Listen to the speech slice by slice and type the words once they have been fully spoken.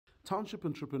Township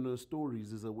Entrepreneurs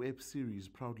Stories is a web series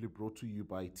proudly brought to you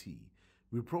by T.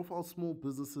 We profile small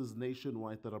businesses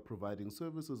nationwide that are providing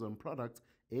services and products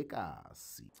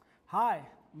ekasi. Hi,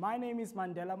 my name is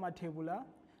Mandela Mathebula,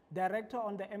 Director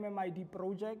on the MMID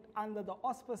project under the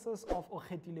auspices of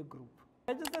Okgethile Group.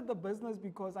 I registered the business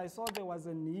because I saw there was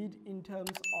a need in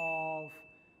terms of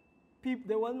people.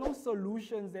 There were no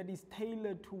solutions that is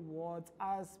tailored towards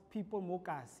us people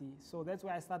mokasi. So that's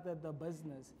why I started the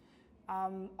business.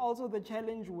 Also the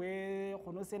challenge where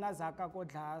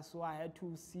so I had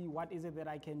to see what is it that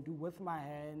I can do with my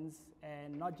hands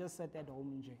and not just sit at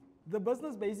home. The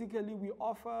business basically, we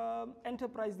offer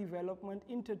enterprise development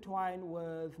intertwined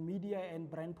with media and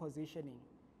brand positioning.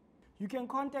 You can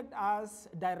contact us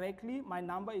directly. My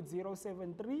number is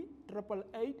 073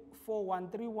 888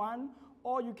 4131,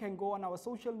 or you can go on our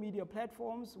social media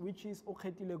platforms, which is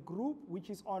Okgethile Group, which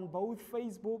is on both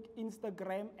Facebook,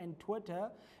 Instagram, and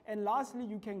Twitter. And lastly,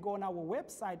 you can go on our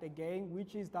website again,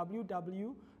 which is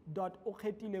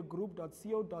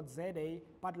www.okgethilegroup.co.za.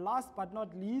 But last but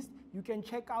not least, you can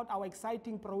check out our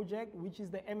exciting project, which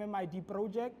is the MMID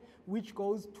project, which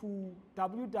goes to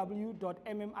www.mmid.co.za.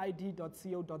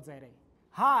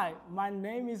 Hi, my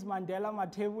name is Mandela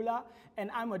Mathebula, and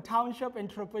I'm a township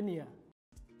entrepreneur.